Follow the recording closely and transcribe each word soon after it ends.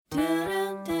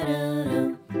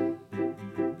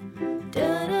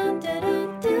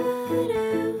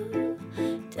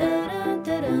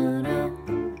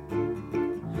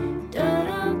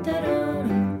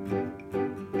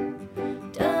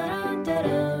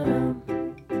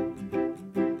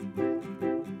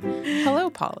Hello,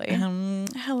 Polly.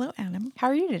 Hello, Adam. How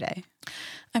are you today?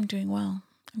 I'm doing well.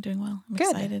 I'm Good.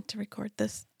 excited to record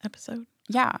this episode.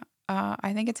 Yeah,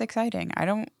 I think it's exciting. I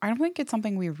don't think it's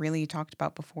something we really talked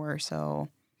about before. So,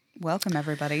 welcome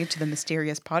everybody to the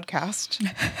mysterious podcast.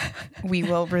 We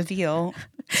will reveal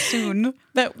soon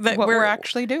that what we're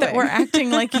actually doing. That we're acting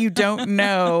like you don't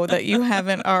know, that you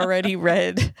haven't already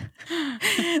read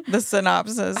the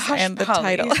synopsis and the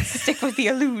Polly, title. Stick with the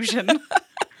illusion.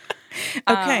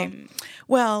 Okay.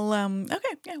 Welcome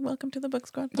to the Book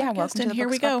Squad podcast. Yeah, welcome to the here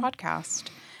Book we Squad go.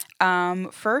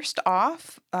 podcast. First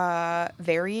off,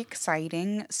 very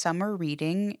exciting. Summer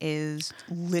reading is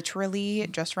literally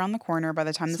just around the corner. By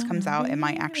the time this comes out, it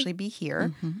might actually be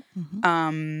here.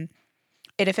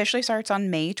 It officially starts on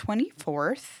May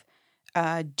 24th.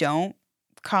 Don't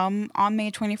come on May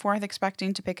 24th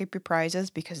expecting to pick up your prizes,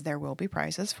 because there will be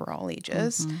prizes for all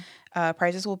ages.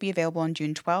 Prizes will be available on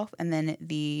June 12th, and then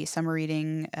the summer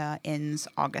reading ends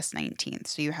August 19th.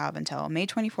 So you have until May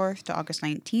 24th to August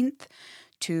 19th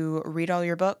to read all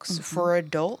your books. For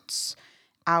adults,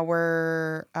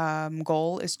 our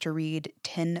goal is to read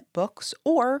 10 books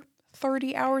or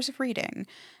 30 hours of reading.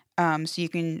 So you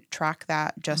can track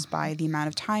that just by the amount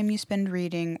of time you spend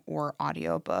reading or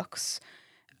audiobooks.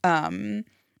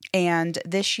 And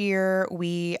this year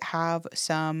we have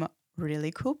some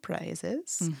really cool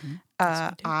prizes.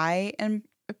 Yes, I, in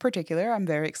particular, I'm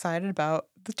very excited about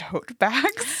the tote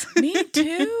bags. Me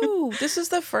too. This is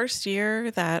the first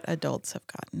year that adults have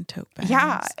gotten tote bags.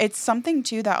 Yeah, it's something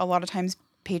too that a lot of times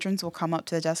patrons will come up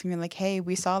to the desk and be like, "Hey,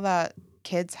 we saw that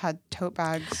kids had tote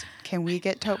bags. Can we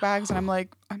get tote bags?" And I'm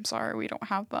like, "I'm sorry, we don't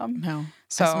have them." No.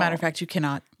 So, as a matter of fact, you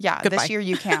cannot. Yeah, Goodbye. This year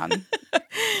you can.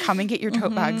 Come and get your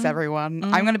tote bags, everyone.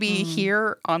 I'm going to be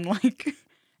here on like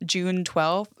June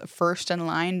 12th, first in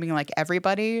line, being like,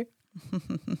 "Everybody,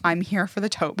 I'm here for the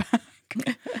tote bag."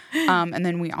 And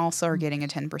then we also are getting a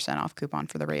 10% off coupon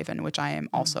for the Raven, which I am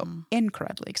also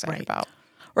incredibly excited about.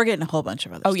 We're getting a whole bunch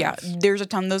of other stuff. Yeah, there's a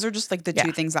ton. Those are just like the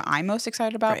two things that I'm most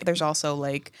excited about. Right. There's also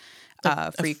like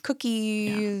free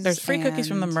cookies. Yeah. There's free cookies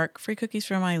from the Merc, free cookies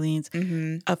from Eileen's,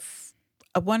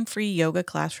 a one free yoga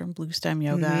class from Blue Stem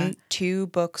Yoga, 2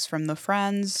 books from the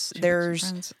Friends.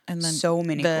 There's and then so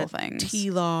many cool things.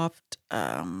 Tea Loft,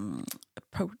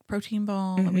 protein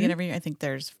ball. We get I think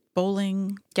there's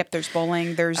bowling. Yep, there's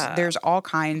bowling. There's all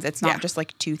kinds. It's not just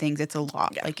like 2 things. It's a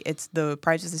lot. Yeah. Like it's the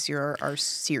prizes this year are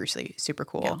seriously super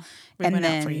cool. Yeah. We went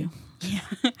out for you.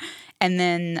 Yeah. And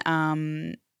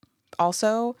then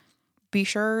also be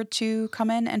sure to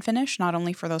come in and finish, not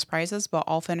only for those prizes, but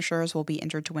all finishers will be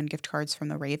entered to win gift cards from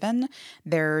the Raven.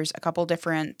 There's a couple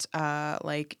different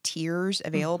like tiers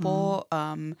available,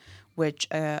 which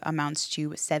amounts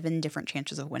to 7 different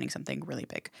chances of winning something really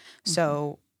big.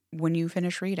 So when you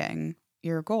finish reading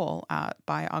your goal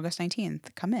by August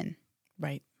 19th, come in.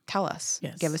 Right. Tell us.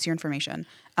 Yes. Give us your information.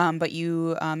 But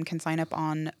you can sign up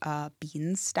on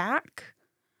Beanstack,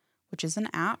 which is an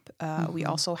app. We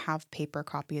also have paper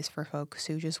copies for folks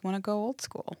who just want to go old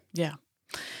school. Yeah,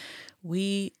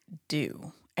 we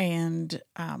do. And,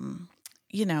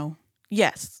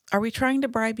 yes. Are we trying to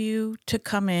bribe you to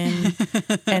come in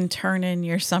and turn in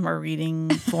your summer reading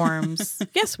forms?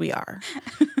 Yes, we are.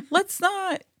 Let's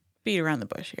not beat around the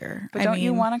bush here. But don't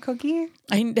you want a cookie?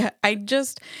 I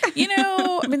just,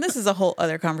 this is a whole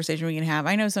other conversation we can have.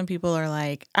 I know some people are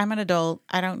like, I'm an adult.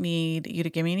 I don't need you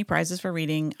to give me any prizes for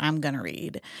reading. I'm going to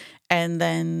read. And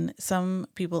then some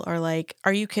people are like,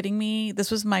 are you kidding me? This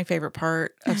was my favorite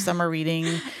part of summer reading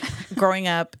growing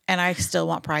up, and I still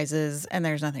want prizes, and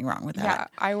there's nothing wrong with that. Yeah,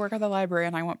 I work at the library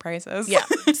and I want prizes. Yeah.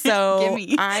 So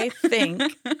Gimme. I think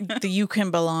that you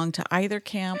can belong to either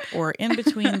camp or in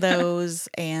between those.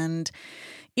 And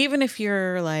even if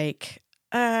you're like,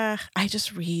 I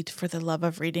just read for the love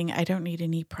of reading, I don't need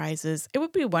any prizes, it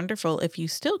would be wonderful if you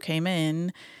still came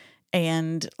in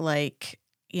and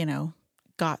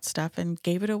got stuff and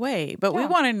gave it away. But we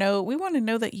want to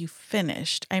know that you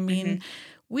finished. I mean,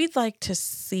 we'd like to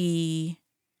see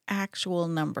actual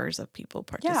numbers of people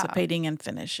participating and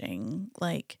finishing.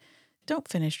 Like, don't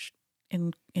finish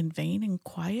in vain and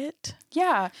quiet.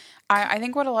 Yeah. I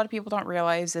think what a lot of people don't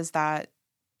realize is that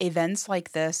events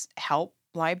like this help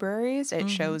libraries. It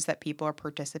shows that people are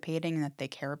participating and that they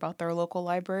care about their local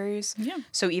libraries. Yeah.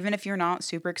 So even if you're not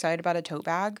super excited about a tote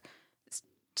bag,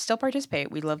 still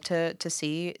participate. We'd love to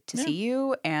see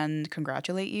you and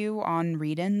congratulate you on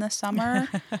reading this summer.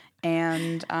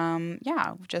 And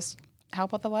just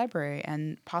help out the library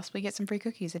and possibly get some free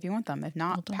cookies if you want them. If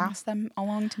not, pass them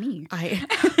along to me.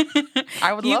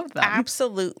 I would love them.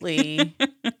 Absolutely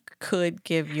could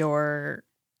give your,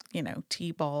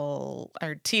 tea ball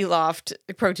or tea loft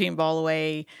protein ball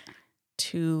away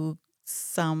to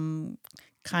some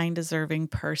kind, deserving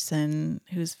person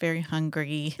who's very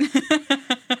hungry,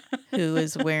 who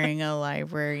is wearing a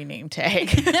library name tag.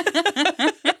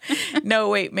 No,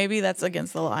 wait, maybe that's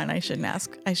against the law, and I shouldn't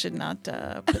ask. I should not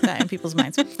put that in people's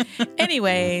minds.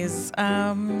 Anyways,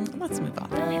 let's move on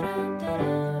from here.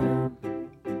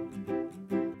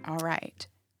 All right.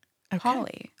 Okay.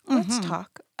 Polly, let's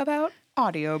talk about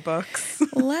audiobooks.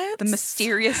 The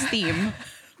mysterious theme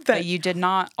that you did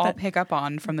not all pick up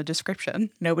on from the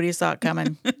description. Nobody saw it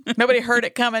coming. Nobody heard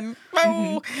it coming.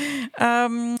 Oh.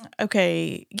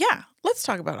 Okay. Yeah. Let's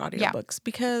talk about audiobooks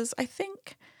because I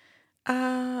think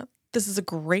this is a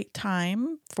great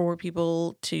time for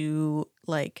people to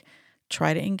like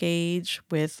try to engage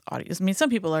with audios. I mean, some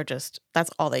people are just, that's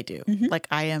all they do. Like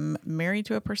I am married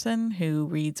to a person who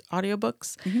reads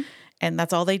audiobooks and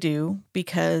that's all they do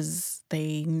because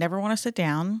they never want to sit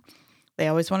down. They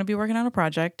always want to be working on a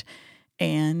project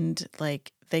and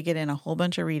like they get in a whole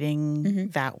bunch of reading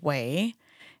that way.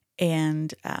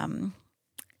 And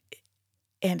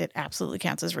it absolutely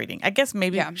counts as reading. I guess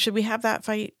maybe should we have that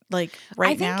fight like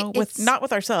right now with not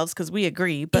with ourselves because we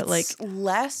agree, but like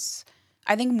less.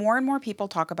 I think more and more people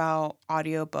talk about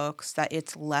audiobooks that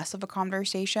it's less of a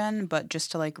conversation, but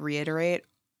just to like reiterate,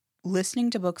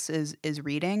 listening to books is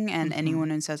reading, and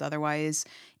anyone who says otherwise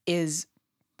is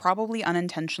probably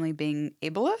unintentionally being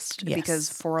ableist because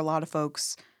for a lot of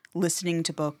folks, listening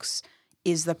to books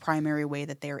is the primary way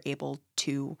that they're able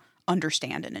to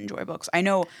understand and enjoy books. I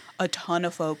know a ton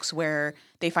of folks where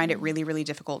they find it really, really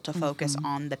difficult to focus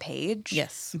on the page.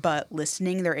 Yes. But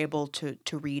listening, they're able to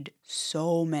read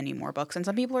so many more books. And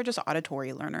some people are just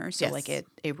auditory learners. So like it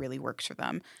really works for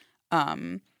them.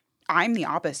 I'm the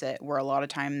opposite, where a lot of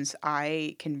times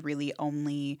I can really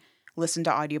only listen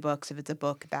to audiobooks if it's a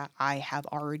book that I have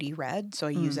already read. So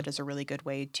I use it as a really good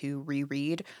way to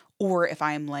reread. Or if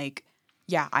I'm like,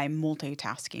 I'm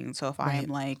multitasking. So if I'm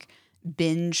like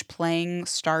binge playing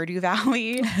Stardew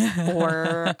Valley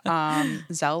or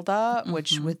Zelda,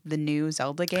 which with the new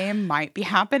Zelda game might be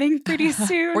happening pretty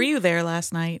soon. Were you there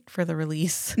last night for the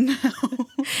release? No.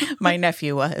 My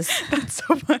nephew was. That's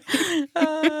so funny.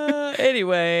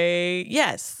 Anyway,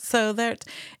 yes. So that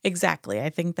exactly.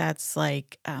 I think that's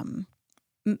like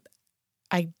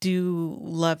I do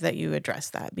love that you address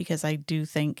that because I do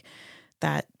think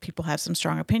that people have some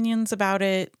strong opinions about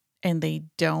it and they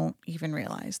don't even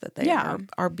realize that they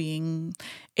are being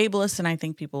ableist. And I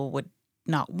think people would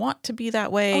not want to be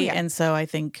that way. And so I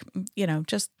think,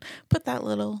 just put that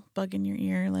little bug in your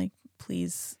ear. Like,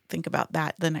 please think about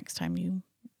that the next time you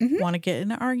want to get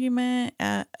in an argument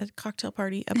at a cocktail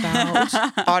party about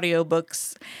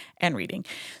audiobooks and reading.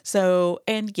 So,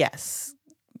 and yes,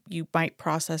 you might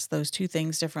process those two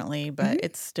things differently, but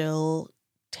it's still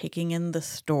taking in the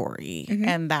story.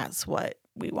 And that's what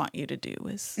we want you to do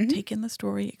is take in the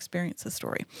story, experience the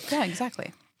story. Yeah,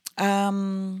 exactly.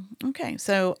 Okay.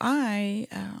 So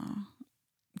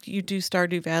you do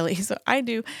Stardew Valley. So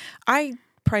I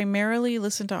primarily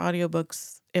listen to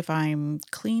audiobooks if I'm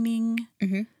cleaning,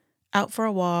 out for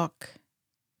a walk,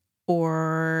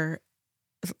 or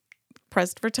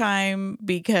pressed for time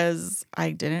because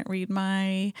I didn't read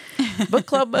my book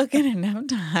club book in enough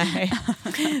time.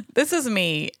 This is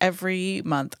me every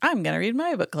month. I'm going to read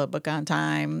my book club book on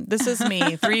time. This is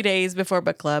me 3 days before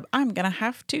book club. I'm going to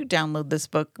have to download this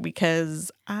book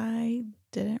because I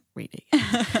didn't read it.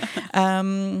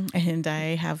 And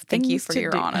I have things Thank you for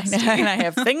your honesty. And I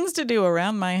have things to do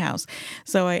around my house.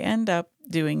 So I end up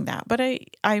doing that. But I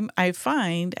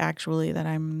find actually that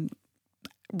I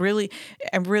really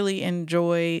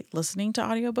enjoy listening to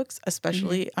audiobooks,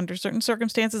 especially under certain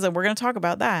circumstances. And we're going to talk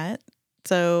about that.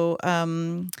 So,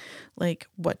 like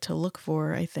what to look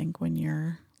for, I think, when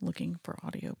you're looking for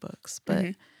audiobooks.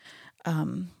 But,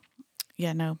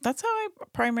 that's how I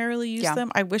primarily use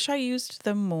them. I wish I used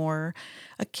them more.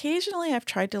 Occasionally I've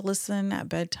tried to listen at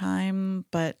bedtime,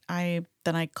 but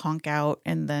then I conk out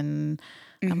and then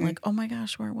I'm like, oh my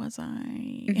gosh, where was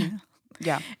I?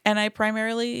 Yeah. And I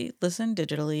primarily listen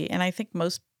digitally. And I think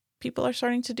most people are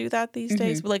starting to do that these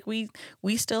days. But like we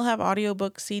still have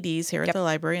audiobook CDs here at the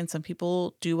library, and some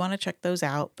people do want to check those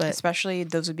out. But especially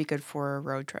those would be good for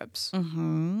road trips.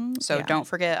 So don't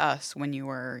forget us when you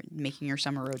were making your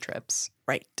summer road trips.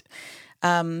 Right.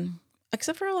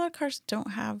 Except for a lot of cars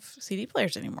don't have CD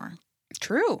players anymore.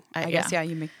 True. I guess,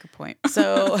 you make a good point.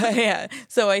 So,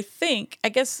 So I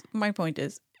guess my point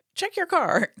is, check your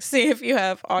car. See if you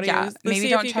have audios. Yeah, maybe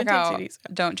don't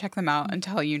check them out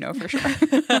until you know for sure.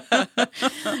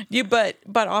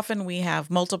 But often we have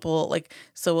multiple,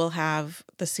 so we'll have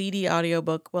the CD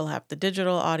audiobook, we'll have the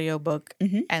digital audiobook,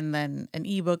 and then an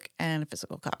ebook and a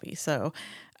physical copy. So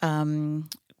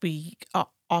we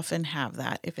often have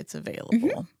that if it's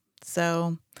available.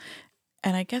 So,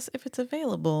 and I guess if it's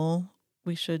available,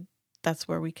 that's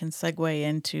where we can segue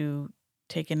into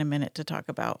taking a minute to talk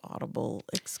about Audible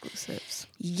exclusives.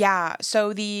 Yeah.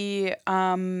 So the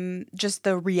just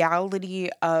the reality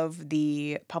of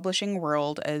the publishing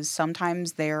world is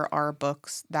sometimes there are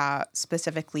books that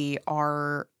specifically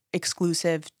are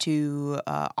exclusive to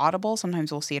Audible.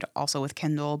 Sometimes we'll see it also with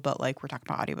Kindle, but like we're talking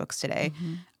about audiobooks today.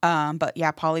 But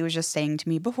yeah, Polly was just saying to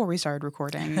me before we started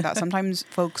recording that sometimes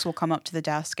folks will come up to the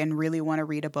desk and really want to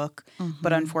read a book,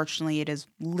 but unfortunately it is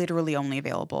literally only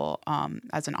available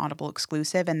as an Audible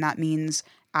exclusive. And that means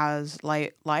as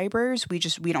libraries,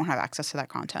 we don't have access to that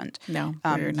content. No,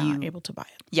 we're not able to buy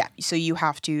it. Yeah. So you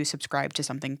have to subscribe to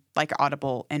something like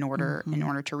Audible in order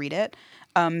to read it.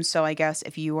 So I guess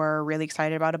if you are really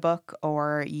excited about a book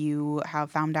or you have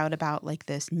found out about like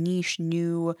this niche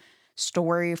new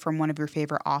story from one of your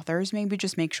favorite authors, maybe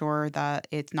just make sure that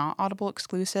it's not Audible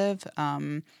exclusive.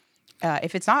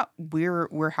 If it's not,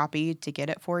 we're happy to get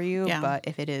it for you. Yeah. But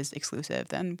if it is exclusive,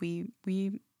 then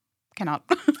we cannot.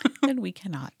 And we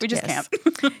cannot. We just can't.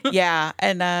 Yeah,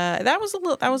 and that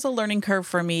was a learning curve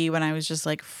for me when I was just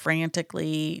like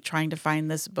frantically trying to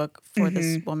find this book for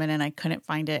this woman, and I couldn't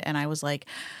find it, and I was like,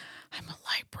 I'm a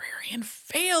librarian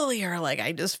failure. Like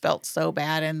I just felt so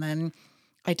bad, and then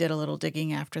I did a little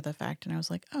digging after the fact, and I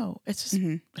was like, oh, it's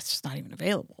just not even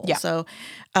available. Yeah. So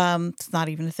it's not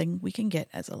even a thing we can get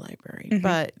as a library.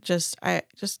 But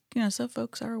so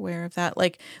folks are aware of that.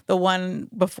 Like the one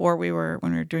before when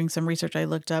we were doing some research, I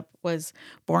looked up was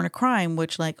Born a Crime,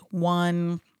 which like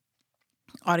won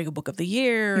audiobook of the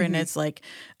year, and it's like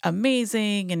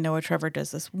amazing. And Noah Trevor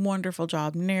does this wonderful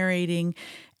job narrating.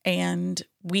 And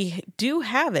we do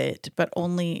have it, but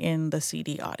only in the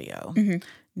CD audio.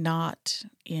 Not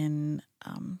in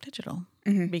digital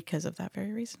because of that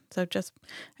very reason. So just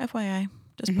FYI,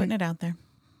 just putting it out there.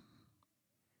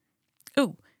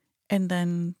 Oh, and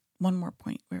then one more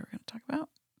point we were going to talk about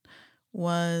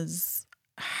was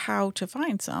how to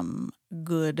find some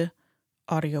good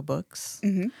audiobooks.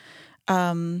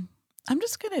 I'm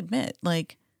just going to admit,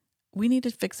 like, we need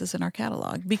to fix this in our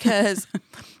catalog because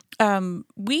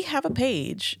we have a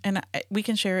page, and we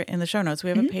can share it in the show notes. We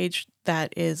have a page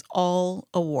that is all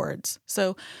awards.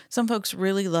 So some folks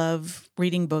really love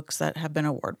reading books that have been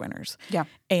award winners. Yeah.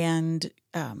 And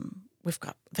we've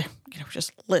got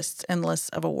just lists and lists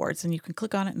of awards, and you can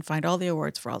click on it and find all the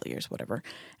awards for all the years, whatever,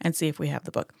 and see if we have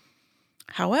the book.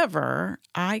 However,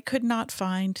 I could not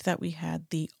find that we had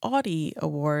the Audi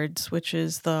Awards, which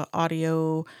is the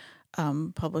audio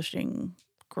publishing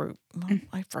group. Well,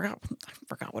 I forgot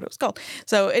what it was called.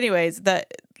 So anyways,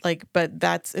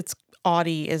 it's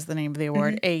Audi is the name of the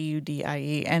award,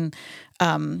 AUDIE. And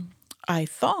I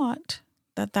thought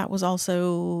that was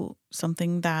also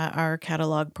something that our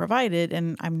catalog provided,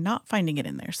 and I'm not finding it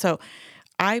in there. So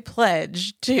I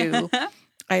pledge to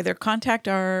either contact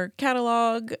our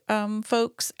catalog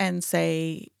folks and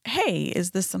say, hey,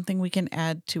 is this something we can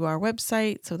add to our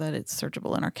website so that it's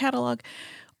searchable in our catalog?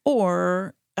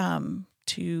 Or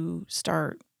to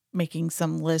start making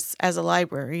some lists as a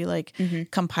library, like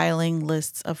compiling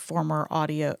lists of former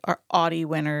Audi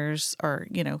winners, or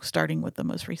starting with the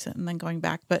most recent and then going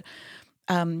back. But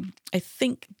I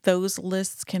think those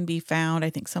lists can be found. I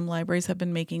think some libraries have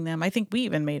been making them. I think we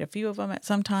even made a few of them at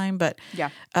some time. But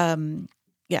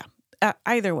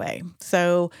either way,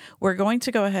 so we're going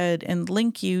to go ahead and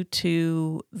link you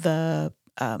to the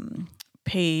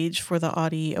page for the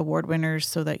Audi award winners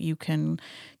so that you can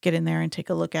get in there and take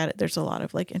a look at it. There's a lot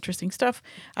of like interesting stuff.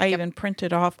 I even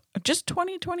printed off just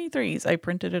 2023s. I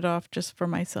printed it off just for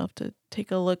myself to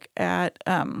take a look at.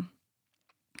 And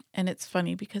it's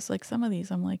funny because like some of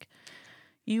these I'm like,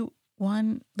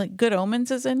 like Good Omens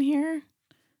is in here.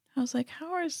 I was like,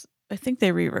 I think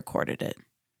they re-recorded it.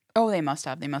 Oh, they must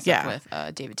have. They must have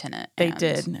with David Tennant. They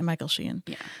did. And Michael Sheen.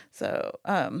 Yeah. So,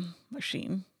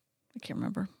 Sheen. I can't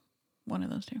remember. One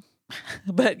of those two.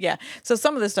 But yeah. So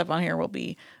some of the stuff on here will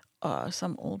be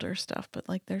some older stuff, but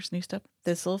like there's new stuff.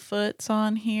 Thistlefoot's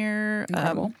on here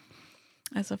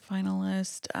as a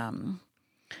finalist.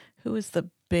 Who is the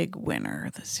big winner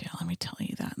this year? Let me tell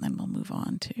you that, and then we'll move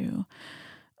on to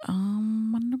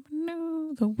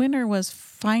the winner was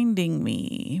Finding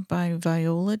Me by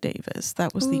Viola Davis.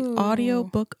 That was the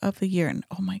audiobook of the year. And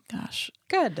oh my gosh.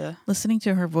 Good. Listening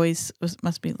to her voice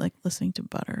must be like listening to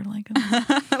butter. Like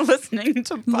listening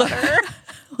to butter.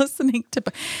 Listening to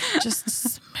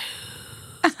just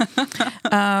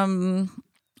smooth.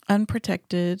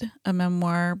 Unprotected, a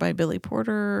memoir by Billy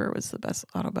Porter, was the best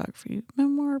autobiography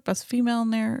memoir. Best female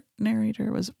narrator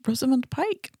was Rosamund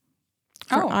Pike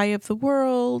for Eye of the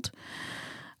World.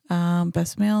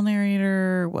 Best male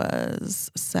narrator was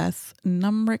Seth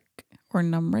Numrich or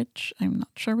Numrich. I'm not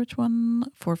sure which one.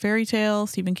 For Fairy Tale,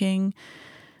 Stephen King.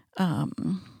 That's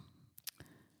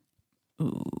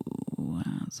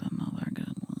another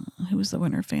good one. Who was the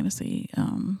winner of fantasy?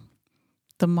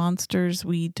 The Monsters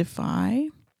We Defy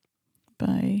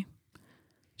by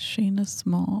Shayna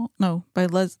Small. No, by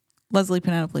Leslie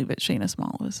Penelope, but Shayna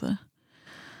Small was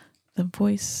the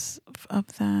voice of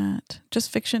that.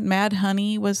 Just Fiction. Mad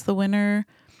Honey was the winner.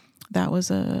 That was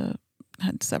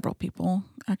had several people,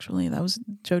 actually. That was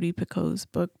Jodi Picoult's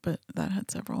book, but that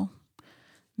had several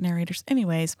narrators.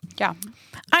 Anyways. Yeah.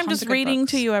 I'm just reading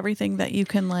to you everything that you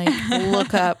can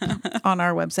look up on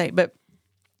our website. But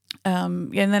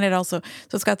and then it also,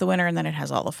 so it's got the winner and then it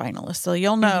has all the finalists. So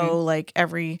you'll know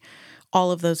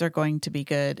all of those are going to be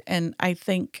good. And I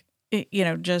think,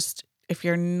 just if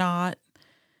you're not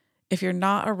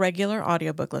a regular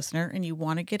audiobook listener and you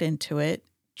want to get into it,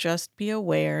 just be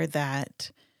aware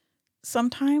that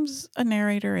sometimes a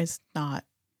narrator is not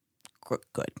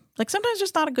good. Sometimes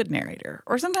just not a good narrator,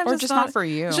 or sometimes it's just not for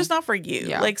you. It's just not for you.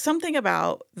 Yeah. Something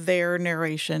about their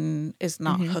narration is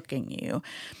not hooking you,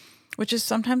 which is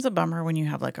sometimes a bummer when you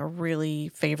have a really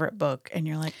favorite book and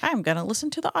you're like, I'm going to listen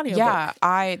to the audiobook.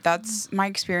 Yeah, that's my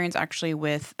experience actually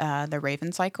with The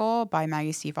Raven Cycle by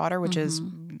Maggie Stiefvater, which is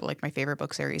my favorite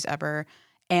book series ever.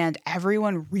 And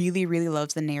everyone really, really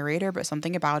loves the narrator, but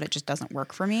something about it just doesn't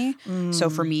work for me. So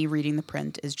for me, reading the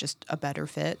print is just a better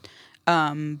fit.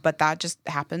 But that just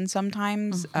happens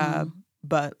sometimes.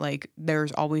 But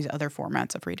there's always other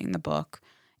formats of reading the book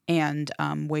and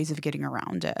ways of getting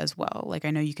around it as well.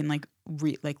 I know you can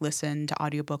listen to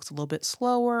audiobooks a little bit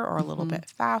slower or a little bit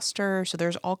faster. So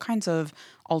there's all kinds of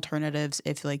alternatives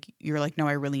if you're no,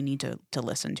 I really need to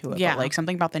listen to it. Yeah. But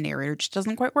something about the narrator just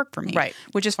doesn't quite work for me. Right.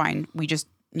 Which is fine. We just,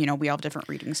 we all have different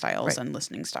reading styles and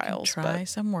listening styles. Try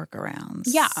some workarounds.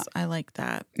 Yeah. I like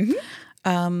that.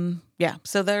 Yeah.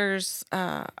 So there's,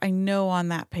 I know on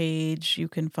that page you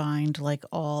can find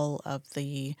all of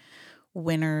the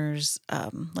winners,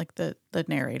 the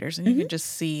narrators, and you can just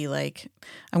see I'm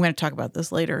going to talk about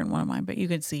this later in one of mine, but you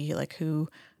can see who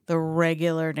the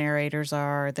regular narrators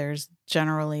are. There's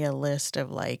generally a list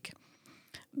of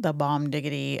the bomb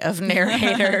diggity of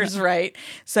narrators, right?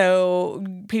 So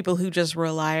people who just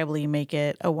reliably make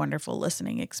it a wonderful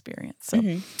listening experience.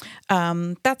 So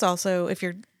that's also, if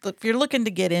you're looking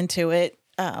to get into it,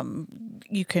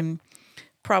 you can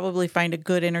probably find a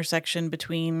good intersection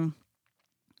between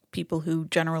people who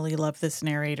generally love this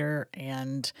narrator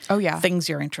and things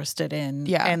you're interested in,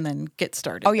 and then get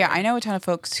started. Oh, yeah. I know a ton of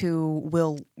folks who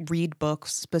will read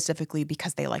books specifically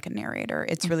because they like a narrator.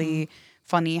 It's really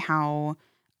funny how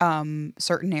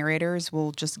certain narrators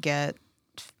will just get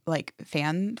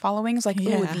fan followings. I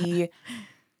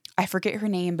forget her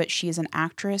name, but she is an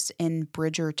actress in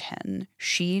Bridgerton.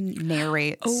 She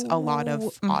narrates a lot of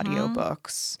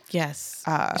audiobooks. Yes.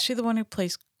 Is she the one who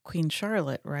plays Queen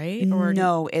Charlotte, right? Or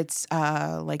no, it's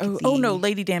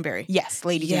Lady Danbury. Yes,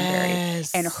 Lady Danbury.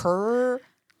 And her,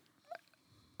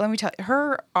 let me tell you,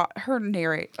 her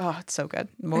narrate. Oh, it's so good.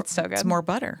 It's so good. It's more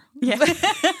butter. Yeah.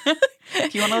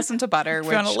 If you want to listen to butter,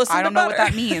 which I don't know what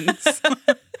that means.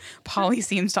 Polly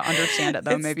seems to understand it,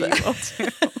 though. Maybe you will too.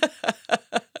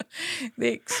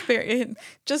 The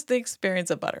experience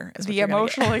of butter. The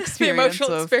emotional experience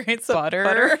of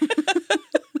butter.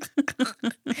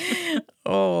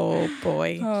 Oh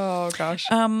boy. Oh gosh.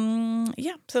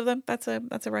 Yeah. So that's a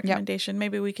recommendation. Yep.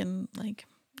 Maybe we can make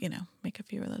a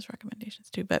few of those recommendations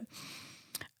too. But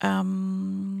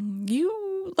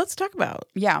let's talk about.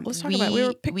 Yeah. Let's talk about.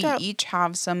 We each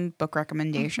have some book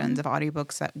recommendations of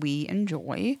audiobooks that we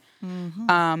enjoy.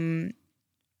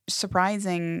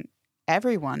 Surprising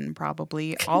everyone,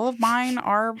 probably. All of mine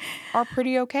are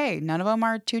pretty okay. None of them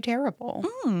are too terrible.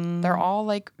 They're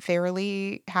all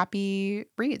fairly happy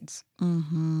reads.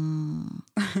 I'm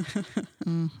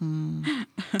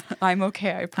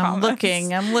okay, I promise.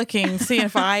 I'm looking, seeing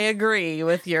if I agree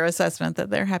with your assessment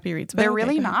that they're happy reads. They're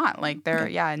really not.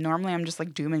 Normally I'm just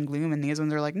doom and gloom, and these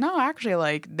ones are no,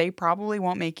 actually, they probably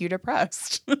won't make you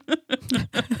depressed.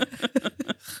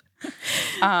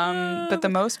 But the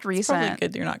most recent, it's probably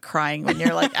good you're not crying when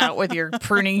you're out with your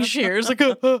pruning shears,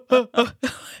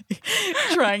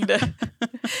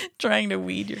 trying to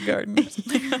weed your garden.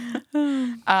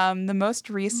 The most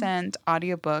recent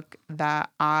audiobook that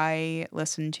I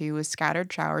listened to was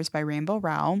Scattered Showers by Rainbow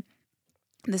Rowell.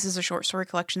 This is a short story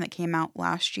collection that came out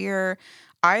last year.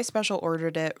 I special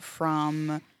ordered it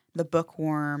from the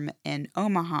Bookworm in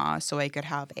Omaha so I could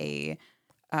have a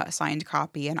signed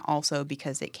copy, and also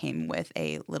because it came with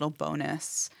a little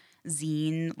bonus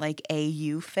zine, like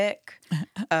AU fic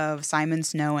of Simon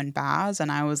Snow and Baz.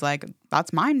 And I was like,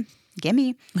 that's mine.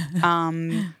 Gimme.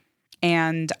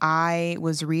 And I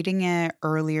was reading it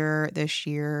earlier this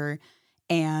year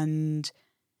and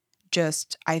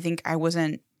I think I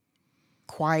wasn't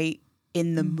quite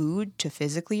in the mood to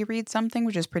physically read something,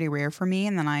 which is pretty rare for me.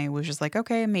 And then I was just like,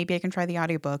 okay, maybe I can try the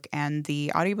audiobook. And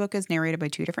the audiobook is narrated by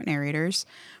 2 different narrators.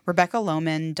 Rebecca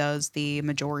Lohman does the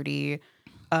majority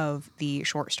of the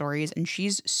short stories, and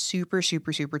she's super,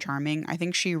 super, super charming. I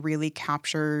think she really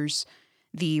captures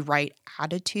the right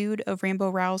attitude of Rainbow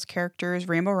Rowell's characters.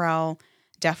 Rainbow Rowell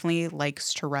definitely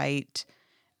likes to write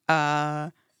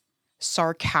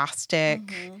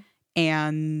sarcastic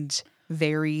and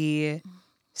very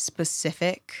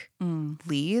specific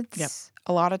leads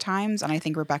a lot of times. And I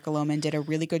think Rebecca Lohman did a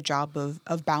really good job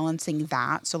of balancing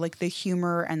that. So like the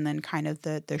humor and then kind of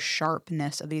the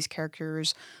sharpness of these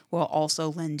characters while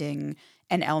also lending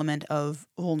an element of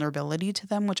vulnerability to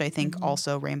them, which I think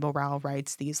also Rainbow Rowell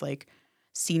writes these like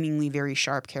seemingly very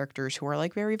sharp characters who are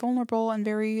like very vulnerable and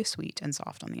very sweet and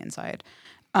soft on the inside.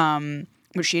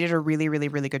 But she did a really, really,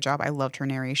 really good job. I loved her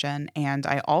narration. And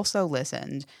I also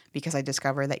listened because I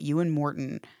discovered that Ewan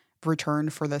Morton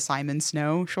returned for the Simon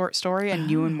Snow short story. And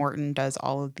Ewan Morton does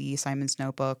all of the Simon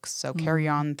Snow books. So carry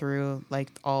on through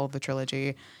like all of the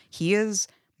trilogy. He is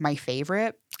my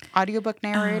favorite audiobook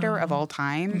narrator of all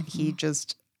time. He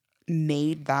just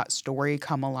made that story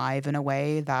come alive in a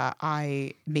way that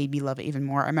made me love it even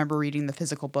more. I remember reading the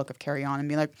physical book of Carry On and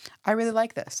being like, I really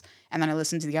like this. And then I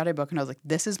listened to the audiobook and I was like,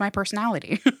 this is my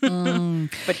personality.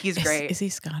 But he's great. Is he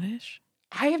Scottish?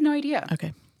 I have no idea.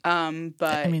 Okay. But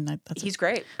I mean, he's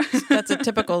great. That's a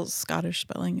typical Scottish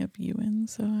spelling of Ewan.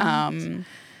 So,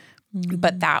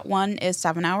 But that one is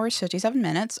 7 hours, 57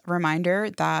 minutes. Reminder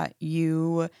that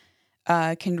you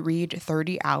can read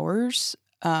 30 hours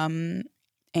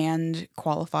and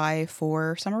qualify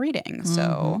for summer reading.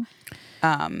 So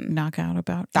knock out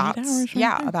about 8 hours. Right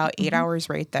there. About 8 hours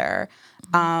right there.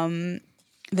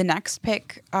 The next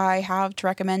pick I have to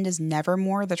recommend is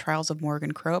Nevermore, The Trials of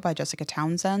Morgan Crow by Jessica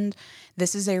Townsend.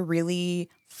 This is a really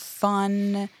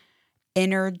fun,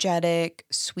 energetic,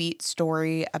 sweet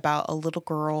story about a little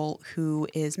girl who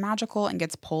is magical and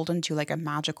gets pulled into like a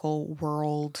magical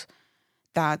world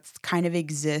that kind of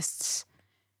exists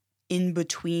in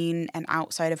between and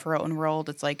outside of her own world.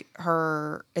 It's like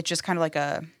it's just kind of like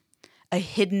a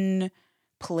hidden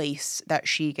place that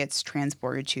she gets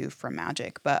transported to from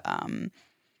magic. But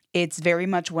it's very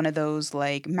much one of those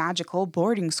like magical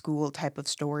boarding school type of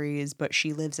stories, but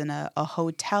she lives in a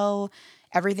hotel.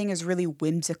 Everything is really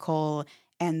whimsical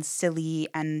and silly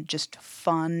and just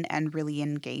fun and really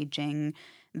engaging.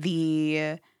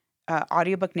 The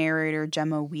audiobook narrator,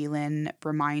 Gemma Whelan,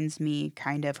 reminds me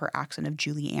kind of her accent of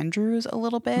Julie Andrews a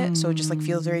little bit. So it just like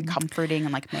feels very comforting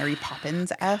and like Mary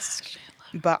Poppins-esque.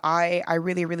 But I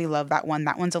really, really love that one.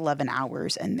 That one's 11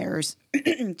 hours and there's,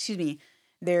 excuse me,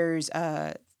 there's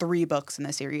 3 books in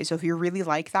the series. So if you really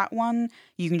like that one,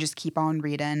 you can just keep on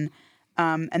reading.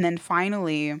 And then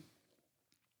finally,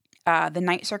 The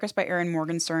Night Circus by Erin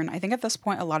Morgenstern. I think at this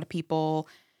point, a lot of people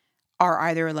are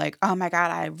either like, oh my God,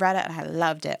 I read it and I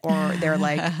loved it. Or they're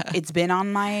like, it's been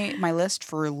on my list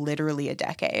for literally a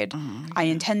decade. I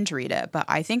intend to read it. But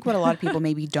I think what a lot of people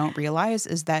maybe don't realize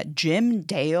is that Jim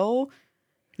Dale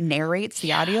narrates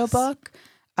the audiobook.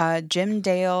 Jim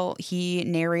Dale, he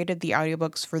narrated the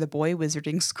audiobooks for the Boy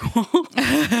Wizarding School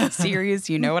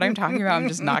series. You know what I'm talking about. I'm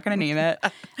just not going to name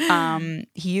it.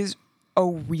 He's a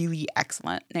really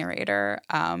excellent narrator.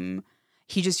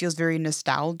 He just feels very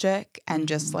nostalgic and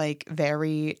just like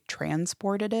very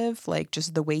transportative. Like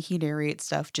just the way he narrates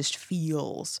stuff just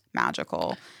feels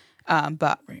magical.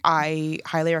 But I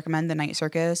highly recommend The Night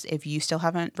Circus if you still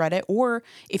haven't read it, or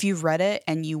if you've read it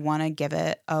and you want to give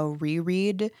it a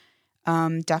reread.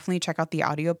 Definitely check out the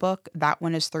audiobook. That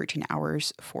one is 13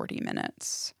 hours, 40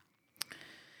 minutes.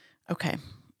 Okay.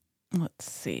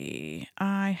 Let's see.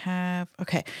 I had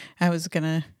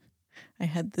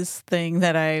this thing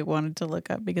that I wanted to look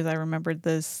up because I remembered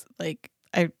this. Like,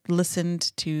 I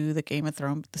listened to the Game of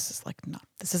Thrones. This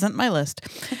isn't my list.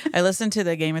 I listened to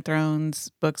the Game of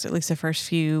Thrones books, at least the first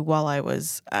few, while I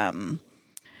was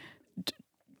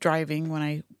driving when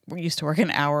I used to work an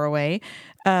hour away.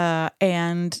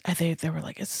 And they were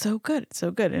like, it's so good. It's so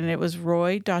good. And it was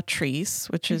Roy Dotrice,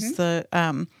 which is the,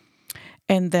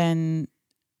 and then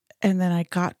I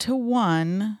got to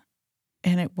one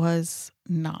and it was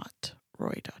not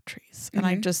Roy Dotrice. And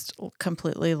I just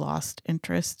completely lost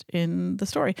interest in the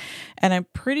story. And I'm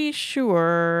pretty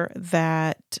sure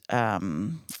that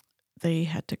they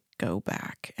had to go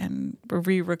back and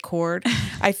re-record.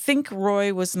 I think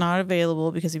Roy was not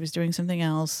available because he was doing something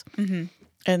else. Mm-hmm.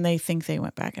 And they think they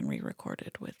went back and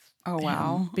re-recorded with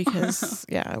wow. him because,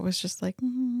 yeah, it was just like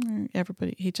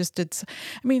everybody. He just did.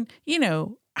 I mean, you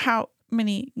know how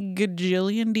many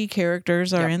gajillion D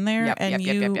characters are in there, and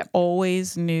you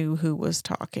always knew who was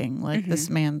talking. Like, this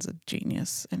man's a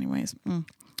genius. Anyways.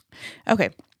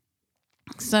 Okay.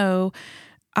 So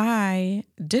I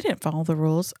didn't follow the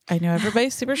rules. I know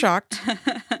everybody's super shocked.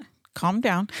 Calm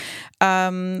down.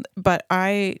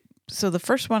 So the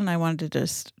first one I wanted to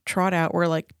just trot out were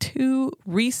like two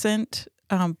recent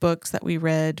books that we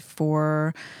read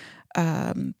for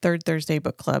Third Thursday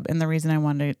Book Club. And the reason I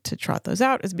wanted to trot those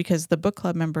out is because the book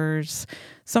club members,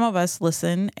 some of us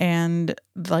listen, and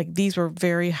like these were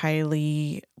very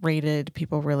highly rated.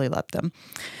 People really loved them.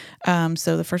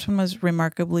 So the first one was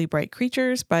Remarkably Bright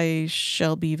Creatures by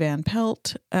Shelby Van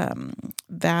Pelt.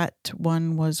 That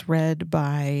one was read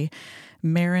by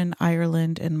Marin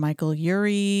Ireland and Michael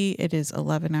Urie. It is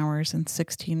 11 hours and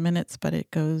 16 minutes, but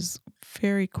it goes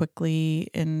very quickly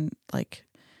and like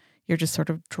you're just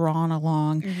sort of drawn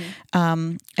along.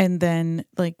 And then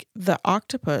like The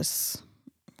Octopus,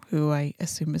 who I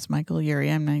assume is Michael Urie,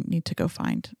 I might need to go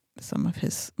find some of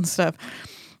his stuff,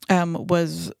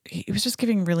 he was just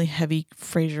giving really heavy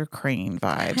Fraser Crane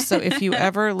vibes. So if you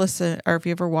ever listen or if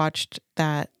you ever watched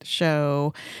that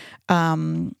show,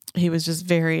 he was just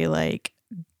very like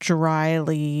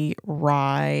dryly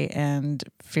wry and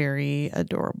very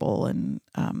adorable. And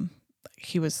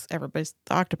the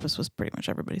octopus was pretty much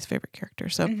everybody's favorite character.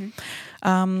 So,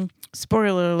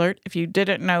 spoiler alert, if you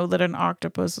didn't know that an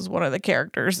octopus is one of the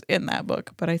characters in that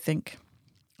book, but I think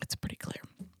it's pretty clear.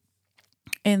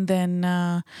 And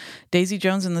then Daisy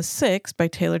Jones and the Six by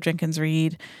Taylor Jenkins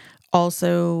Reid,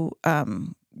 also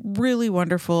really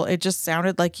wonderful. It just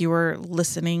sounded like you were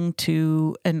listening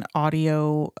to an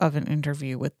audio of an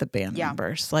interview with the band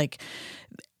members. Like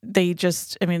they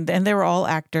just, I mean, and they were all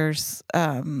actors.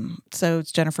 So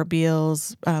it's Jennifer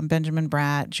Beals, Benjamin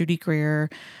Bratt, Judy Greer,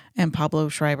 and Pablo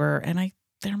Schreiber. And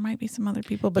there might be some other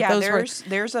people, but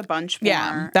there's a bunch more.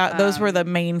 Yeah, those were the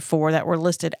main four that were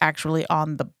listed actually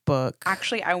on the book.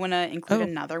 Actually, I want to include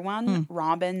another one,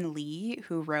 Robin Lee,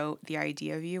 who wrote The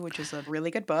Idea of You, which is a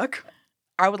really good book.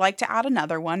 I would like to add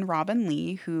another one, Robin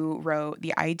Lee, who wrote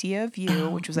The Idea of You,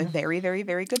 which was a very, very,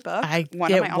 very good book.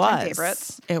 One of my all-time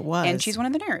favorites. It was. And she's one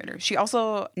of the narrators. She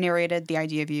also narrated The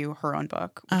Idea of You, her own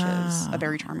book, which is a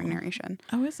very charming narration.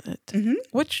 Oh, is it? Mm-hmm.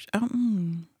 Which,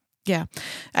 yeah.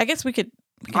 I guess we could...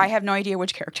 I have no idea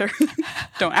which character.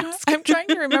 Don't ask. I'm trying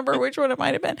to remember which one it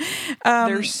might have been.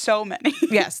 There's so many.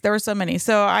 Yes, there were so many.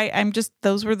 So I'm just,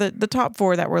 those were the top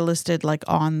four that were listed like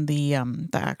on the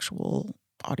actual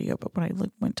audiobook. When I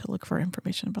went to look for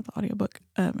information about the audiobook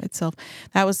itself,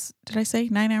 that was, did I say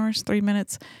 9 hours, 3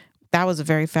 minutes? That was a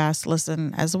very fast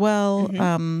listen as well.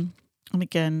 And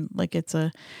again, like I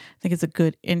think it's a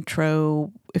good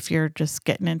intro if you're just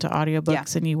getting into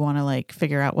audiobooks and you want to like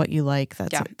figure out what you like.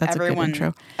 That's a good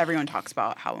intro. Everyone talks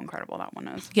about how incredible that one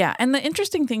is. Yeah. And the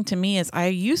interesting thing to me is I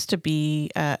used to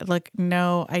be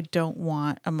no, I don't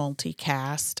want a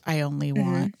multicast. I only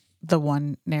want the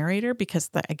one narrator because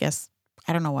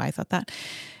I don't know why I thought that.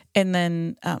 And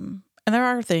then, and there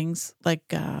are things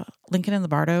like Lincoln and the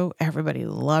Bardo. Everybody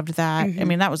loved that. I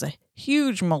mean, that was a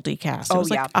huge multicast. It was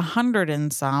like 100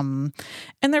 and some.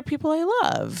 And they're people I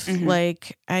love.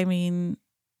 Like, I mean,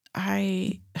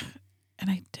 I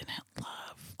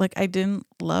didn't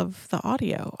love the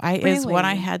audio. Is what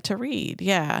I had to read.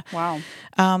 Yeah. Wow.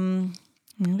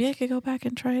 Maybe I could go back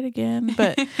and try it again.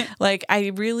 But like, I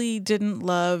really didn't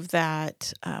love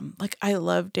that. I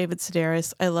love David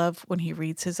Sedaris. I love when he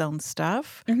reads his own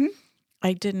stuff.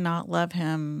 I did not love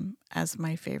him as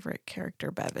my favorite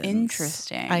character, Bevins.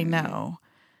 Interesting. I know.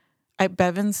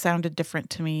 Bevins sounded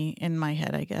different to me in my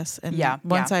head, I guess. And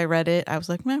once I read it, I was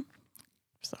like, meh,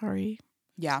 sorry.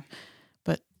 Yeah.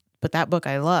 But that book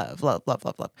I love.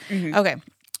 Okay.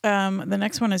 The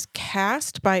next one is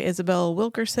Cast by Isabel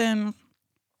Wilkerson.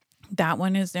 That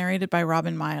one is narrated by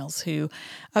Robin Miles, who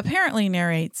apparently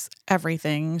narrates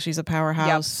everything. She's a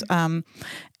powerhouse. And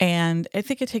I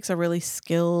think it takes a really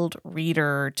skilled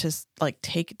reader to like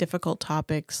take difficult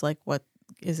topics like what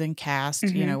is in Cast,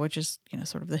 which is,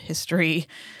 sort of the history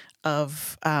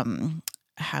of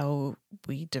how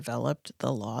we developed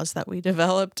the laws that we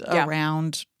developed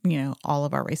around, all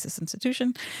of our racist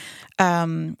institution.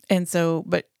 And so,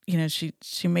 but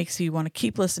she makes you want to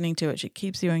keep listening to it. She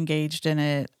keeps you engaged in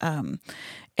it. And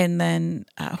then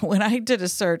when I did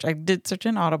search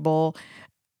in Audible,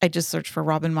 I just searched for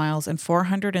Robin Miles and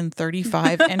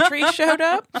 435 entries showed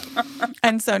up.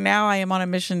 And so now I am on a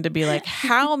mission to be like,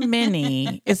 how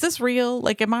many? Is this real?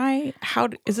 Like,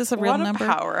 is this a real number?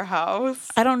 Powerhouse.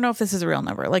 I don't know if this is a real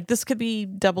number. Like, this could be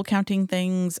double counting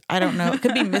things. I don't know. It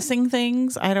could be missing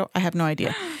things. I have no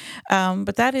idea.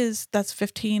 But that's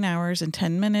 15 hours and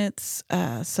 10 minutes.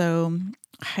 So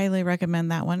highly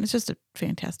recommend that one. It's just a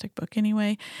fantastic book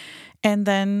anyway. And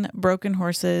then Broken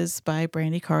Horses by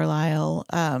Brandy Carlisle.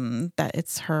 That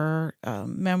it's her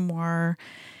memoir,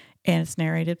 and it's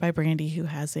narrated by Brandy, who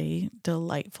has a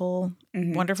delightful,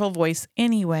 wonderful voice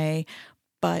anyway.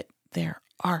 But there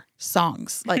are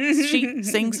songs. Like, she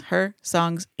sings her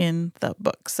songs in the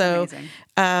book. So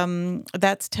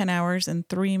that's 10 hours and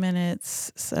 3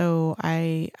 minutes. So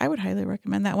I would highly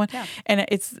recommend that one. Yeah. And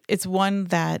it's one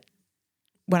that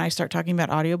when I start talking about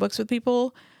audiobooks with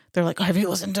people, they're like, oh, have you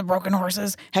listened to Broken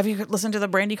Horses? Have you listened to the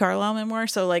Brandy Carlisle memoir?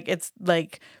 So like, it's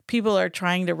like people are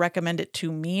trying to recommend it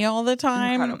to me all the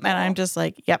time. Incredible. And I'm just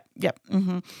like, yep.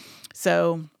 Mm-hmm.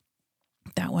 So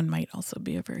that one might also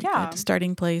be a very good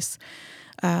starting place.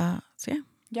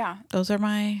 Those are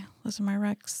my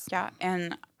recs. Yeah.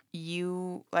 And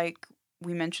you, like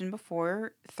we mentioned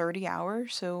before, 30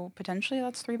 hours. So potentially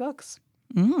that's 3 books.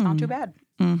 Not too bad.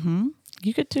 Mm-hmm.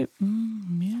 You could do,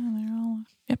 they're all,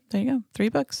 yep, there you go. 3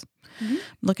 books. Mm-hmm.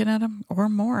 Looking at them or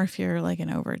more if you're like an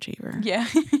overachiever. Yeah.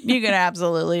 You could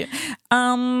absolutely,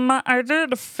 I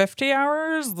did 50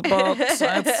 hours, but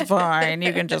it's fine.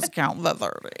 You can just count the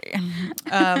 30.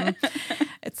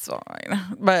 It's fine.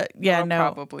 But yeah,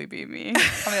 That'll probably be me.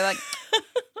 I'll be like,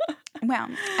 well,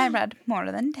 I read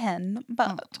more than 10,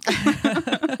 but.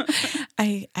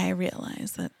 I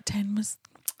realized that 10 was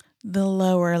the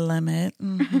lower limit.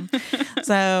 Mm-hmm.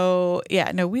 So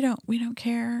yeah, no, we don't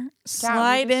care.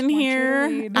 Slide in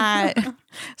here at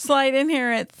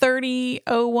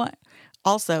 30:01.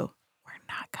 Also, we're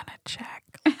not gonna check.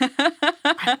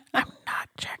 I'm not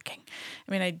checking.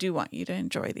 I mean, I do want you to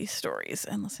enjoy these stories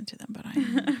and listen to them, but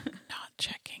I'm not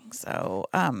checking. So,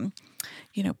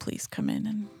 please come in,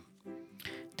 and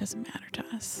it doesn't matter to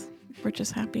us. We're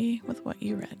just happy with what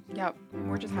you read. Yep.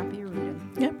 We're just happy you're reading.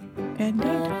 Yep.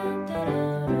 Indeed.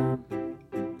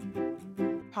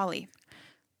 Polly.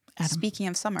 Adam. Speaking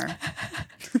of summer.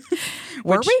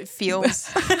 Were we?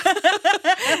 Feels.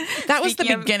 That was the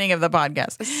beginning of the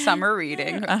podcast. Summer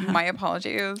reading. My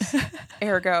apologies.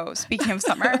 Ergo, speaking of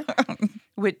summer,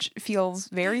 which feels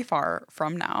very far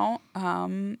from now,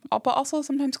 but also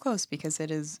sometimes close because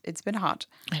it's been hot.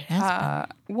 It has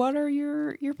been. What are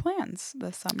your plans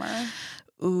this summer?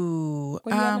 Ooh.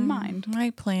 What do you have in mind?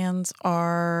 My plans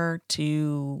are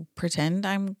to pretend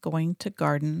I'm going to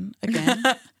garden again,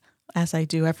 as I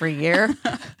do every year.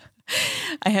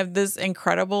 I have this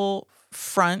incredible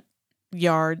front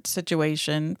yard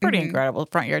situation, incredible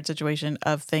front yard situation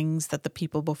of things that the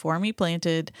people before me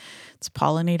planted. It's a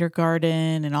pollinator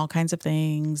garden and all kinds of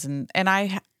things. And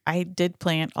I did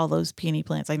plant all those peony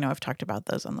plants. I know I've talked about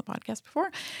those on the podcast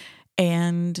before.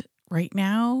 And right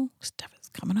now, stuff is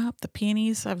coming up. The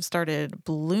peonies have started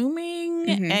blooming.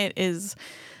 It is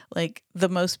like the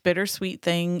most bittersweet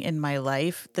thing in my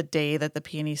life, the day that the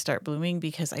peonies start blooming,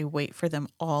 because I wait for them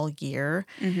all year.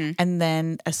 And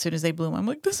then as soon as they bloom, I'm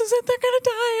like, this is it. They're going to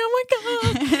die. Oh my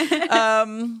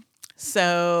God.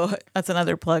 So that's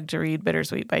another plug to read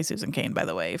Bittersweet by Susan Cain, by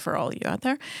the way, for all you out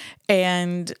there.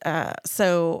 And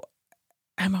so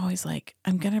I'm always like,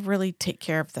 I'm going to really take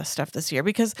care of this stuff this year,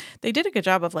 because they did a good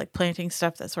job of like planting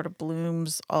stuff that sort of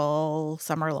blooms all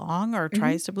summer long or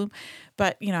tries to bloom.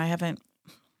 But,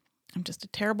 I'm just a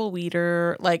terrible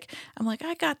weeder. Like, I'm like,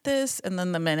 I got this. And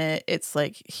then the minute it's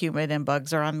like humid and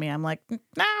bugs are on me, I'm like, no,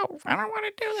 I don't want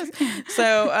to do this.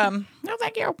 So, no,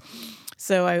 thank you.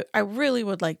 So I really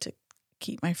would like to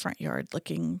keep my front yard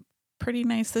looking pretty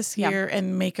nice this year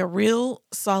and make a real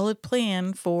solid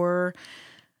plan for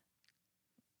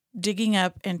digging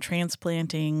up and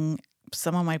transplanting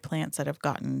some of my plants that have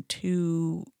gotten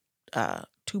too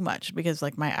much, because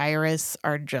like my iris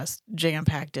are just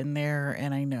jam-packed in there,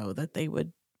 and I know that they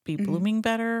would be blooming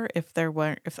better if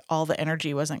all the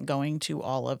energy wasn't going to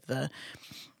all of the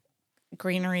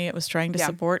greenery it was trying to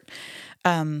support.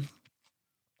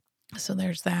 So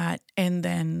there's that. And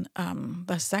then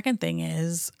the second thing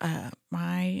is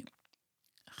my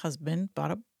husband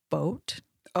bought a boat.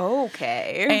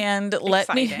 Okay. And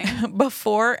let me,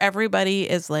 before everybody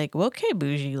is like, well, okay,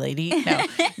 bougie lady.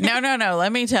 No.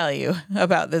 Let me tell you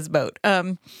about this boat.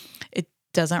 It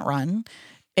doesn't run.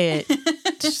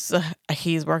 He's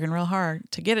working real hard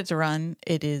to get it to run.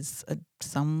 It is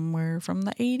somewhere from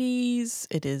the 80s.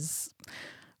 It is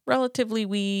relatively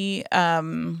wee.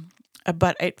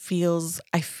 But I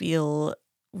feel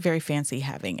very fancy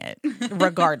having it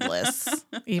regardless,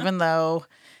 even though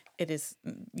it is,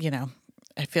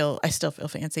 I still feel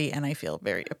fancy, and I feel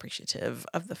very appreciative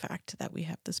of the fact that we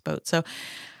have this boat. So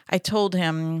I told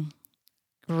him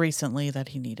recently that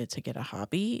he needed to get a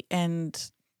hobby,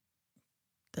 and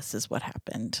this is what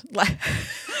happened.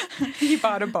 He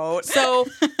bought a boat. So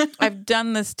I've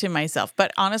done this to myself,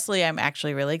 but honestly, I'm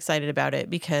actually really excited about it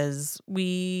because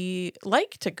we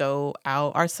like to go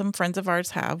out. Some friends of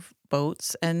ours have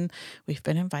boats, and we've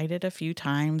been invited a few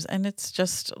times, and it's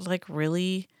just like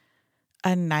really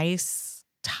a nice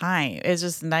time. It's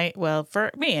just nice. Well,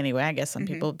 for me anyway, I guess some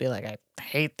people would be like, I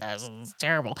hate this. It's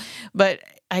terrible. But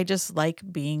I just like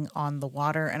being on the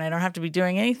water, and I don't have to be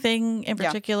doing anything in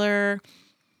particular.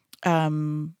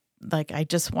 Like I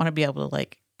just want to be able to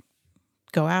like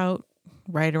go out,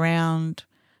 ride around,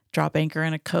 drop anchor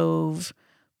in a cove,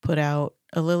 put out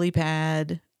a lily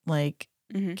pad, like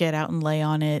get out and lay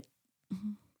on it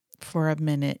for a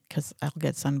minute because I'll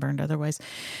get sunburned otherwise.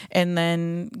 And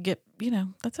then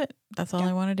that's it. That's all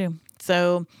I want to do.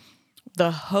 So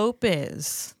the hope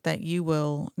is that you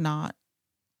will not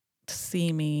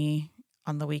see me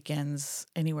on the weekends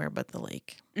anywhere but the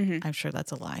lake. I'm sure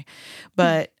that's a lie,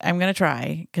 but I'm going to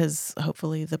try because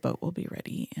hopefully the boat will be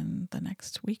ready in the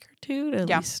next week or two to at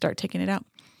least start taking it out.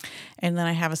 And then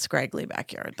I have a scraggly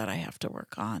backyard that I have to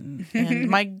work on. And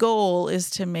my goal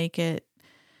is to make it.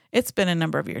 It's been a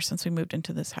number of years since we moved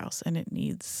into this house, and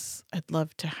I'd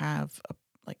love to have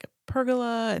a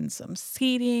pergola and some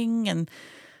seating and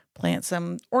plant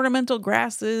some ornamental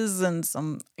grasses and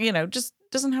some, just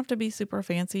doesn't have to be super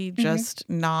fancy, just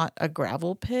not a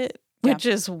gravel pit, which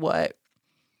is what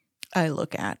I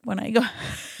look at when I go.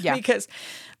 Because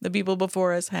the people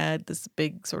before us had this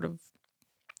big sort of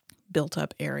built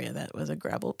up area that was a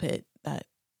gravel pit that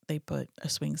they put a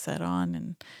swing set on,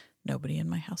 and nobody in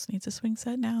my house needs a swing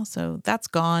set now. So that's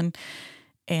gone,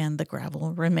 and the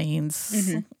gravel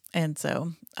remains. And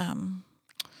so,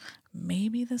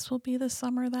 maybe this will be the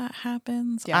summer that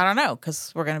happens. I don't know,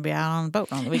 because we're going to be out on the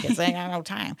boat on the weekends. I ain't got no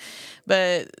time.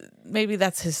 But maybe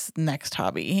that's his next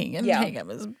hobby. He can hang up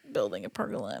is building a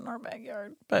pergola in our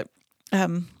backyard. But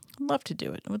I'd love to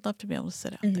do it. I would love to be able to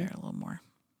sit out there a little more.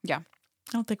 Yeah.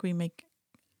 I don't think we make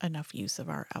enough use of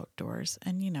our outdoors.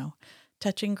 And,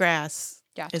 touching grass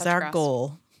is our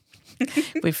goal.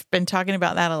 We've been talking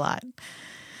about that a lot.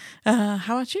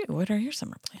 How about you? What are your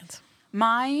summer plans?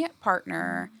 My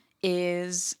partner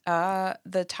is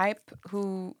the type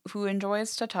who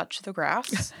enjoys to touch the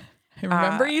grass. I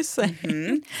remember you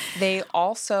saying. They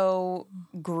also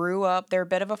grew up, they're a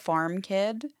bit of a farm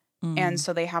kid, and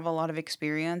so they have a lot of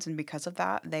experience, and because of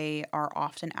that, they are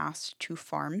often asked to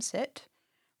farm sit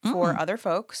for other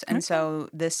folks, and so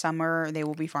this summer they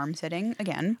will be farm sitting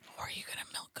again. Or are you going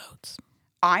to milk goats?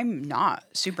 I'm not,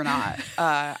 super not.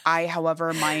 I,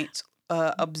 however, might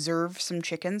observe some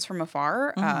chickens from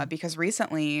afar because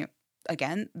recently,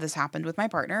 again, this happened with my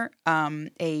partner.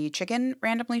 A chicken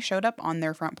randomly showed up on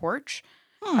their front porch,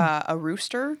 a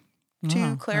rooster,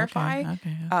 to clarify,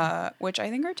 which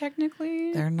I think are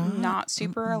technically they're not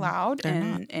super allowed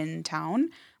in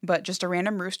town. But just a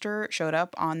random rooster showed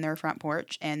up on their front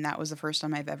porch, and that was the first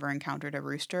time I've ever encountered a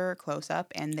rooster close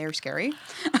up, and they're scary.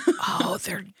 Oh,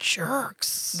 they're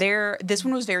jerks. This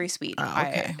one was very sweet.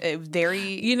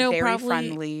 Very probably,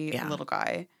 friendly little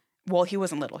guy. Well, he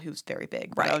wasn't little. He was very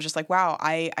big. But I was just like, wow,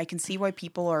 I can see why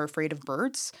people are afraid of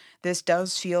birds. This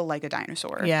does feel like a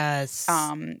dinosaur. Yes.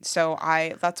 So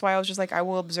that's why I was just like, I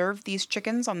will observe these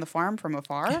chickens on the farm from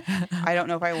afar. I don't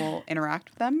know if I will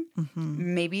interact with them.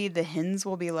 Maybe the hens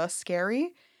will be less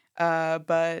scary.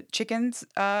 But chickens,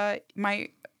 I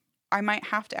might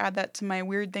have to add that to my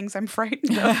weird things I'm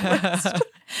frightened of list.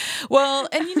 Well,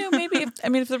 and maybe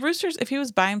if he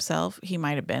was by himself, he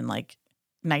might have been like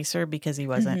nicer because he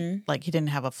wasn't like, he didn't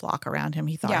have a flock around him.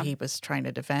 He thought he was trying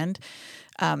to defend.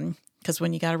 Because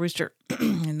when you got a rooster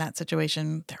in that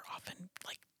situation, they're often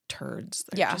like turds.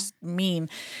 They're just mean.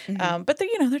 But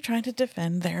they're trying to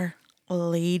defend their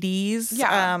ladies.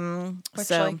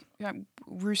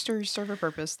 Roosters serve a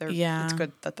purpose. It's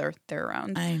good that they're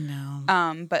around. I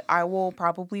know. But I will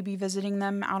probably be visiting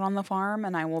them out on the farm,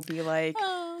 and I will be like,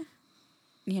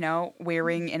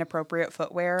 wearing inappropriate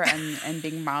footwear and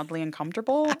being mildly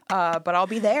uncomfortable. But I'll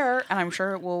be there, and I'm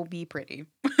sure it will be pretty.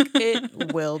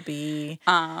 It will be.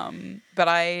 But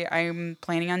I'm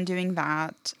planning on doing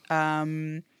that.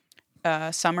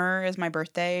 Summer is my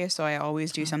birthday, so I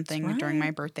always do something during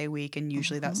my birthday week, and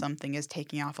usually that something is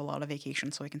taking off a lot of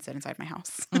vacation so I can sit inside my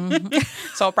house.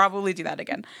 So I'll probably do that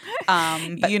again.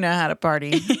 But you know how to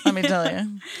party, let me tell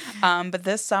you. But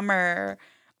this summer,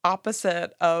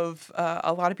 opposite of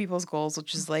a lot of people's goals,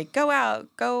 which is like go out,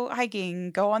 go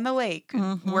hiking, go on the lake,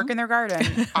 work in their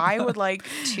garden. I would like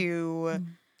to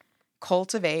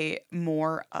cultivate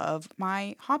more of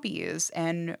my hobbies,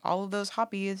 and all of those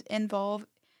hobbies involve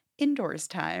indoors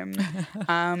time.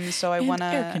 So I want to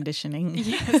air conditioning.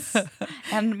 Yes,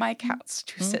 and my cats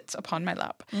who sits upon my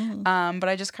lap. But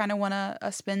I just kind of want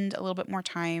to spend a little bit more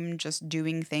time just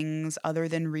doing things other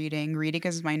than reading. Reading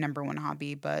is my number one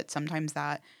hobby, but sometimes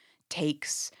that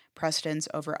takes precedence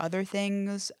over other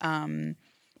things.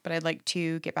 But I'd like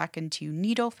to get back into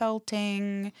needle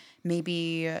felting,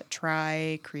 maybe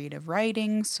try creative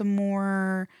writing some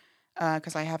more,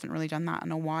 because I haven't really done that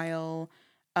in a while.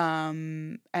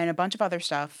 And a bunch of other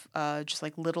stuff, just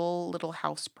like little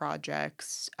house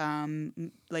projects,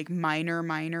 like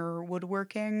minor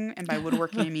woodworking. And by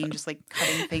woodworking, I mean just like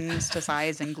cutting things to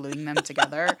size and gluing them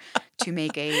together to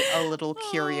make a little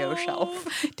curio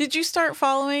shelf. Did you start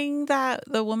following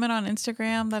the woman on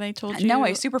Instagram that I told you? No,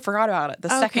 I super forgot about it the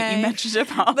second you mentioned it,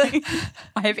 Polly.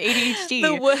 I have ADHD.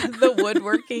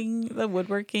 The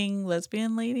woodworking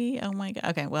lesbian lady. Oh my God.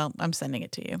 Okay, well, I'm sending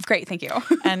it to you. Great, thank you.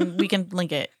 And we can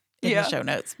link it in the show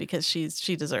notes because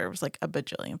she deserves like a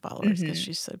bajillion followers because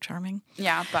she's so charming.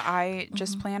 Yeah, but I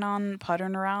just plan on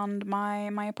puttering around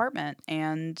my apartment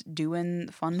and doing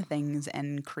fun things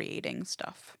and creating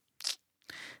stuff.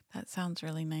 That sounds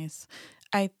really nice.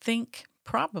 I think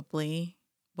probably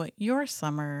what your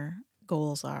summer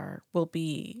goals will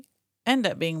end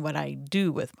up being what I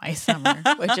do with my summer,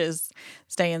 which is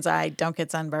stay inside, don't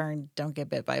get sunburned, don't get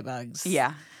bit by bugs.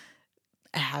 Yeah.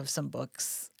 Have some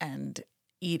books and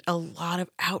eat a lot of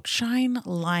Outshine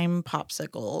lime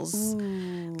popsicles.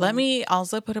 Ooh. Let me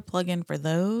also put a plug in for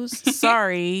those.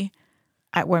 Sorry.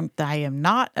 I am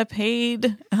not a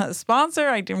paid sponsor.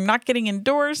 I am not getting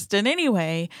endorsed in any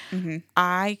way.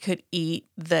 I could eat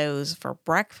those for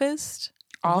breakfast,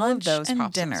 all lunch, of those and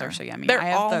popsicles dinner. are so yummy. I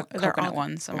have the coconut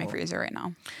ones in my freezer right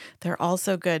now. They're all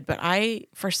so good. But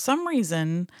for some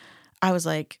reason, I was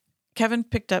like, Kevin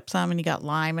picked up some and he got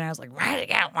lime, and I was like, why did you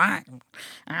get lime?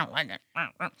 I don't like it.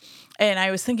 And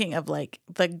I was thinking of like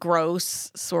the gross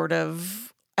sort of.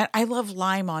 I love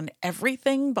lime on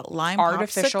everything, but lime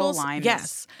artificial popsicles, lime,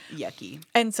 yes, is yucky.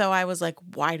 And so I was like,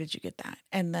 "Why did you get that?"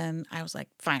 And then I was like,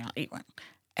 "Fine, I'll eat one."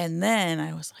 And then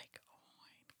I was like, "Oh,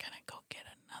 I'm gonna go get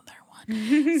another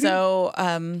one." So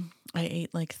I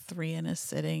ate like 3 in a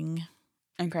sitting.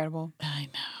 Incredible. I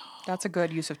know. That's a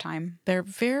good use of time. They're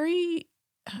they're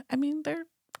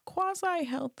quasi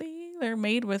healthy. They're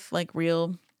made with like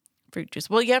real fruit juice.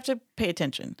 Well, you have to pay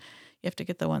attention. You have to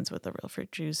get the ones with the real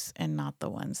fruit juice and not the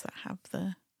ones that have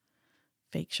the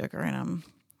fake sugar in them.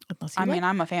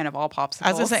 I'm a fan of all popsicles.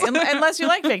 I was going to say, unless you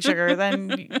like fake sugar,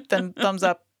 then thumbs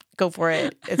up, go for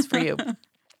it. It's for you.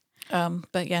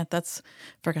 But yeah,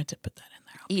 forgot to put that in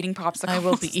there. Eating popsicles. I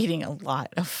will be eating a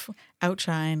lot of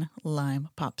Outshine lime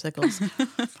popsicles.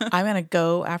 I'm going to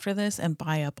go after this and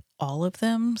buy up all of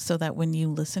them so that when you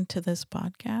listen to this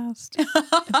podcast,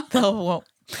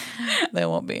 there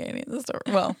won't be any in the store.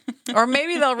 Well, or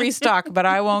maybe they'll restock, but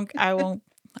I won't. I'll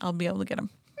be able to get them.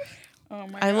 Oh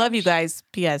my! I love you guys.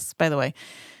 P.S. By the way,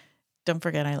 don't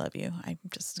forget I love you.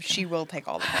 She will take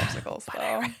all the popsicles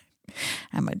though.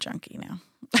 I'm a junkie now.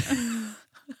 I'm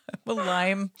a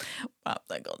lime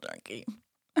popsicle junkie.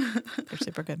 They're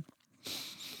super good.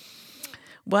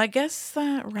 Well, I guess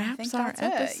that wraps our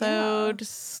episode.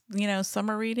 Yeah.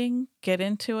 Summer reading, get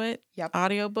into it. Yep.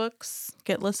 Audiobooks,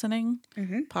 get listening.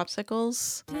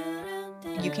 Popsicles.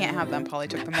 You can't have them. Polly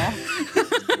took them all.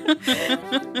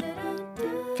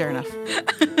 Fair enough.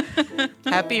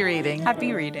 Happy reading.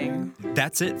 Happy reading.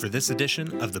 That's it for this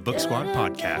edition of the Book Squad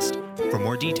podcast. For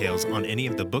more details on any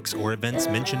of the books or events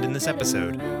mentioned in this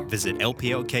episode, visit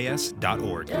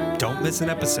lplks.org. Don't miss an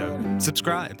episode.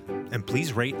 Subscribe. And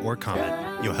please rate or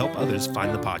comment. You'll help others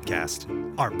find the podcast.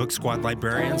 Our Book Squad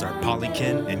librarians are Polli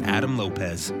Kin and Adam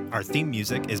Lopez. Our theme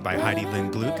music is by Heidi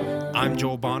Lynn Gluck. I'm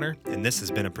Joel Bonner, and this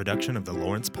has been a production of the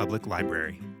Lawrence Public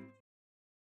Library.